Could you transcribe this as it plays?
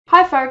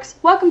Hi folks,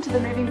 welcome to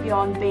the Moving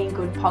Beyond Being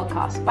Good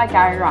podcast by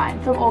Gary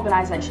Ryan from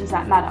Organisations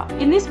That Matter.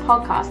 In this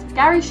podcast,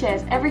 Gary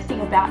shares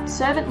everything about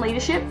servant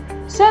leadership,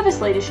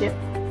 service leadership,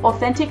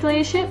 authentic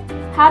leadership,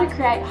 how to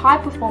create high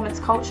performance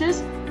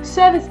cultures,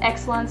 service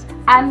excellence,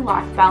 and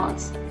life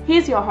balance.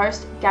 Here's your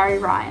host, Gary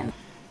Ryan.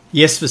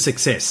 Yes for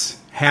Success,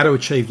 How to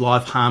Achieve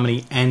Life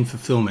Harmony and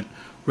Fulfillment,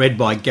 read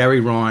by Gary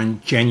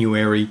Ryan,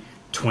 January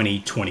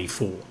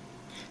 2024.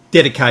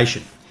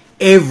 Dedication.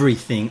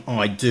 Everything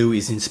I do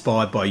is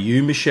inspired by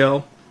you,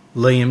 Michelle,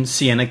 Liam,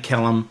 Sienna,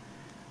 Callum,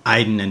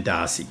 Aidan and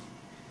Darcy.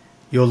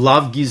 Your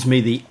love gives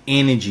me the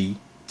energy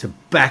to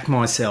back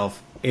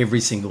myself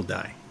every single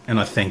day, and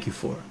I thank you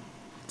for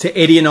it. To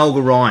Eddie and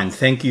Olga Ryan,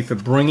 thank you for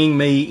bringing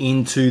me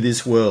into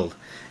this world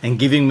and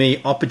giving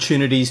me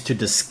opportunities to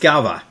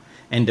discover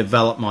and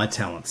develop my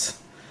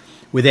talents.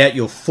 Without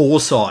your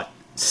foresight,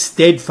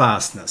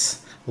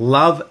 steadfastness,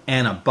 love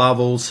and above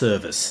all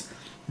service,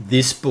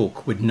 this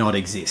book would not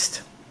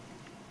exist.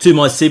 To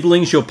my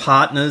siblings, your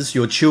partners,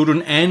 your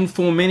children, and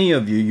for many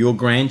of you, your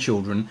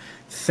grandchildren,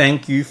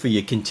 thank you for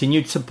your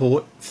continued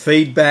support,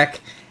 feedback,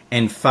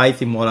 and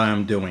faith in what I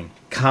am doing.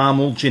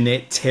 Carmel,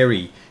 Jeanette,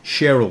 Terry,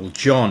 Cheryl,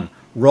 John,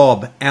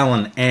 Rob,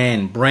 Alan,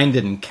 Anne,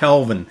 Brendan,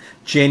 Calvin,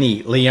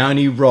 Jenny,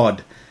 Leonie,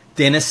 Rod,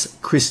 Dennis,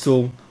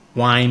 Crystal,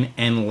 Wayne,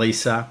 and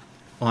Lisa.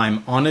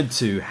 I'm honoured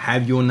to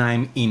have your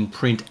name in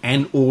print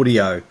and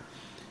audio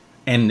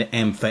and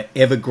am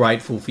forever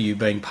grateful for you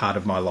being part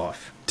of my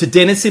life. To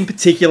Dennis in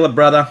particular,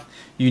 brother,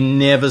 you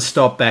never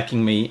stop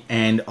backing me,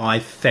 and I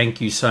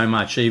thank you so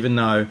much, even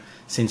though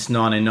since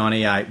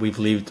 1998 we've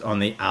lived on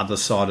the other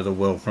side of the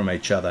world from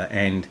each other.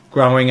 And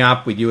growing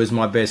up with you as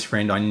my best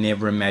friend, I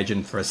never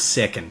imagined for a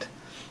second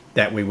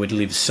that we would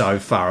live so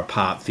far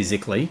apart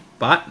physically.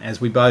 But as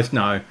we both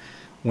know,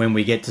 when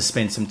we get to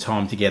spend some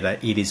time together,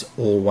 it is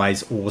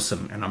always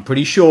awesome. And I'm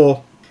pretty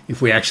sure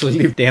if we actually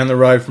lived down the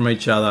road from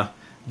each other,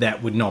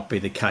 that would not be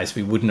the case.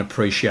 We wouldn't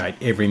appreciate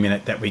every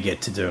minute that we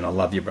get to do, and I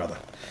love you, brother.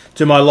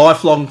 To my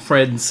lifelong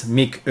friends,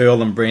 Mick,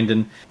 Earl and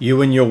Brendan,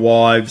 you and your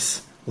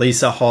wives,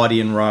 Lisa, Heidi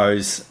and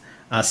Rose,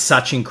 are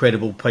such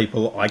incredible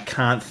people. I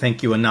can't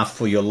thank you enough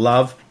for your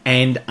love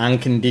and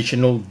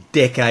unconditional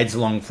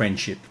decades-long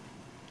friendship.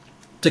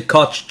 To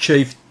Koch,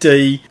 Chief,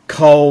 D,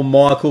 Cole,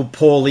 Michael,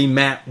 Paulie,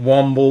 Matt,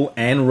 Womble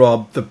and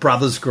Rob, the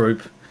brothers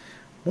group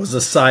was a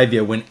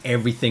saviour when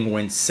everything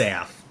went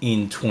south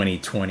in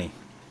 2020.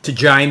 To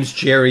James,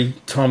 Jerry,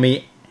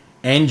 Tommy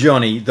and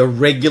Johnny, the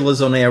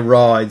regulars on our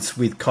rides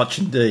with Koch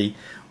and D,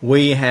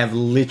 we have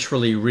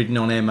literally ridden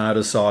on our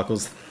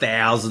motorcycles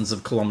thousands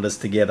of kilometres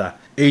together,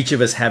 each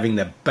of us having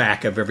the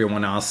back of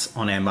everyone else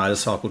on our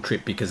motorcycle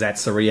trip, because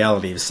that's the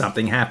reality. If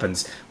something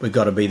happens, we've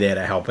got to be there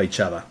to help each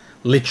other.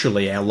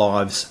 Literally, our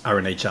lives are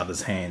in each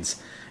other's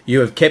hands. You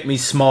have kept me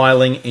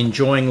smiling,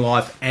 enjoying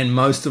life, and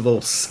most of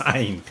all,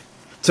 sane.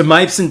 To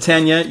Mapes and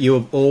Tanya, you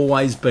have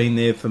always been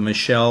there for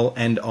Michelle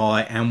and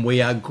I, and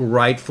we are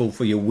grateful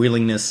for your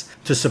willingness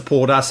to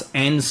support us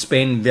and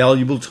spend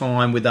valuable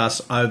time with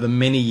us over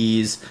many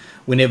years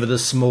whenever the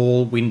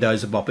small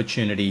windows of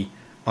opportunity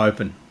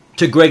open.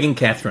 To Greg and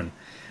Catherine,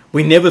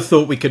 we never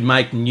thought we could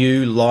make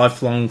new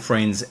lifelong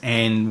friends,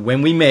 and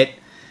when we met,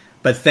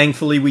 but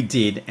thankfully we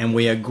did, and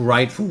we are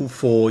grateful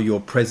for your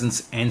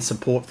presence and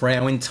support for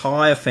our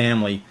entire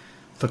family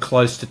for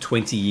close to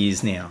 20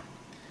 years now.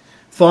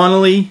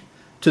 Finally,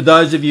 to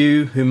those of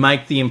you who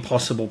make the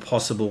impossible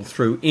possible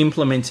through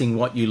implementing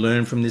what you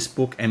learn from this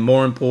book, and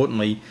more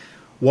importantly,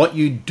 what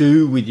you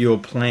do with your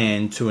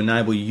plan to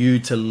enable you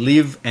to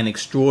live an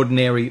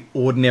extraordinary,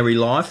 ordinary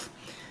life,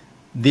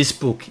 this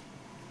book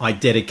I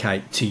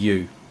dedicate to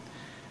you.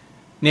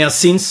 Now,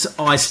 since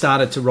I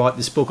started to write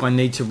this book, I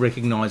need to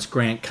recognise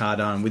Grant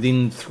Cardone.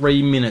 Within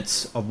 3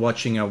 minutes of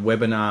watching a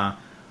webinar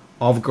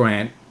of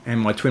Grant, and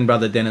my twin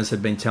brother Dennis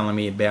had been telling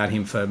me about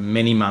him for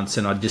many months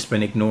and I'd just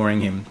been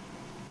ignoring him.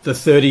 The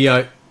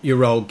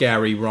 30-year-old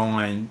Gary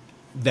Ryan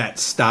that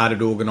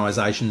started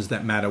Organisations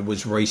That Matter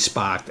was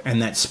re-sparked,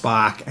 and that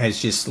spark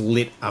has just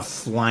lit a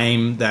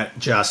flame that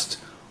just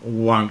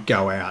won't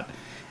go out.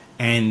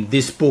 And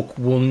this book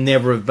will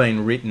never have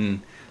been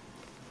written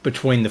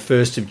between the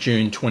 1st of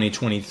June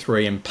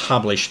 2023 and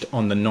published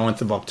on the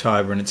 9th of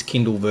October in its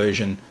Kindle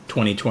version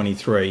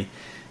 2023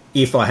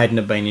 if I hadn't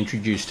have been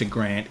introduced to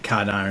Grant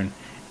Cardone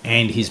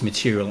and his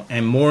material,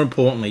 and more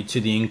importantly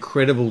to the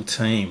incredible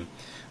team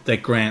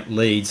that Grant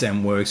leads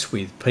and works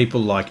with.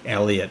 People like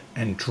Elliot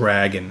and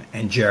Dragon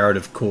and Jared,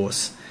 of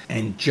course,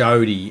 and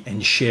Jody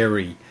and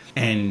Sherry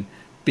and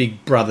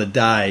Big Brother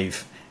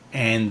Dave,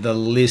 and the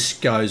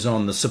list goes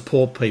on. The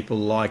support people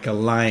like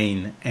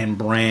Elaine and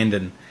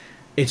Brandon.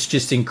 It's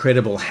just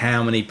incredible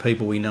how many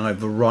people we know.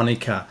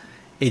 Veronica,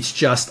 it's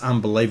just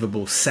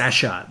unbelievable.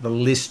 Sasha, the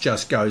list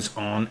just goes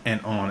on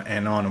and on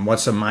and on. And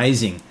what's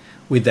amazing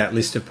with that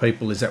list of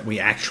people is that we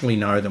actually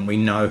know them. We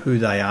know who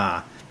they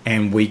are.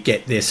 And we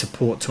get their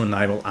support to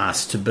enable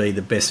us to be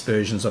the best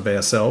versions of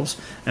ourselves.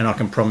 And I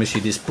can promise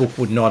you this book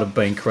would not have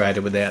been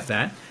created without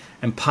that.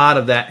 And part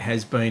of that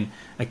has been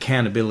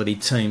Accountability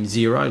Team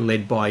Zero,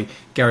 led by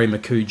Gary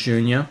McHugh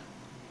Jr.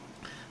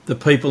 The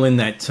people in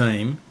that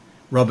team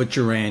Robert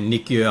Duran,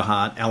 Nick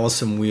Earhart,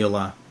 Alison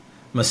Wheeler,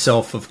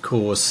 myself, of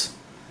course,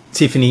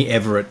 Tiffany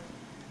Everett.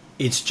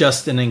 It's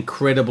just an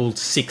incredible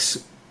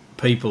 6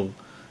 people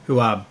who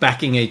are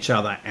backing each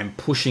other and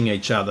pushing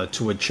each other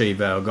to achieve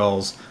our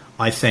goals.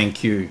 I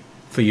thank you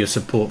for your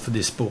support for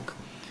this book.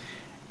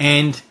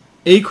 And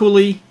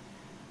equally,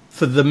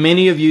 for the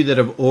many of you that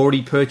have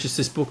already purchased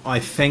this book, I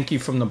thank you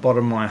from the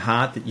bottom of my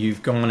heart that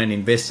you've gone and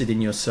invested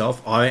in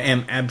yourself. I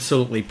am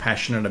absolutely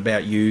passionate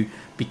about you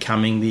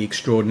becoming the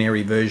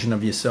extraordinary version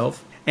of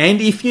yourself.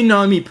 And if you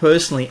know me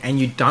personally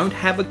and you don't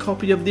have a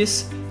copy of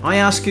this, I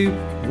ask you,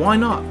 why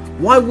not?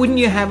 Why wouldn't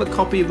you have a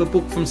copy of a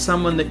book from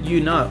someone that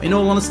you know? In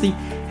all honesty,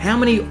 how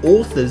many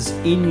authors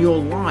in your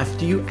life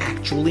do you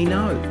actually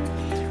know?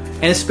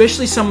 And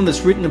especially someone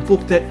that's written a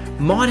book that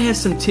might have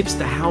some tips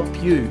to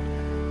help you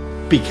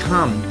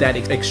become that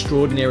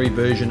extraordinary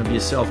version of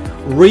yourself.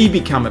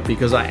 Re-become it,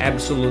 because I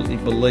absolutely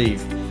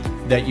believe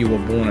that you were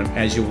born it,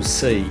 as you will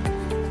see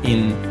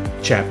in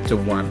chapter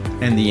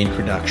 1 and the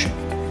introduction.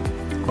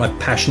 I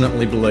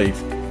passionately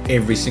believe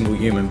every single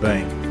human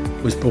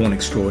being was born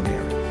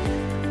extraordinary.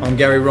 I'm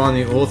Gary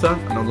Ryan, the author,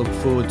 and I look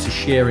forward to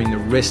sharing the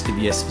rest of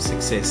Yes for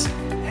Success,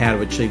 How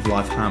to Achieve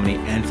Life Harmony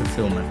and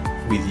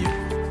Fulfillment with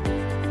you.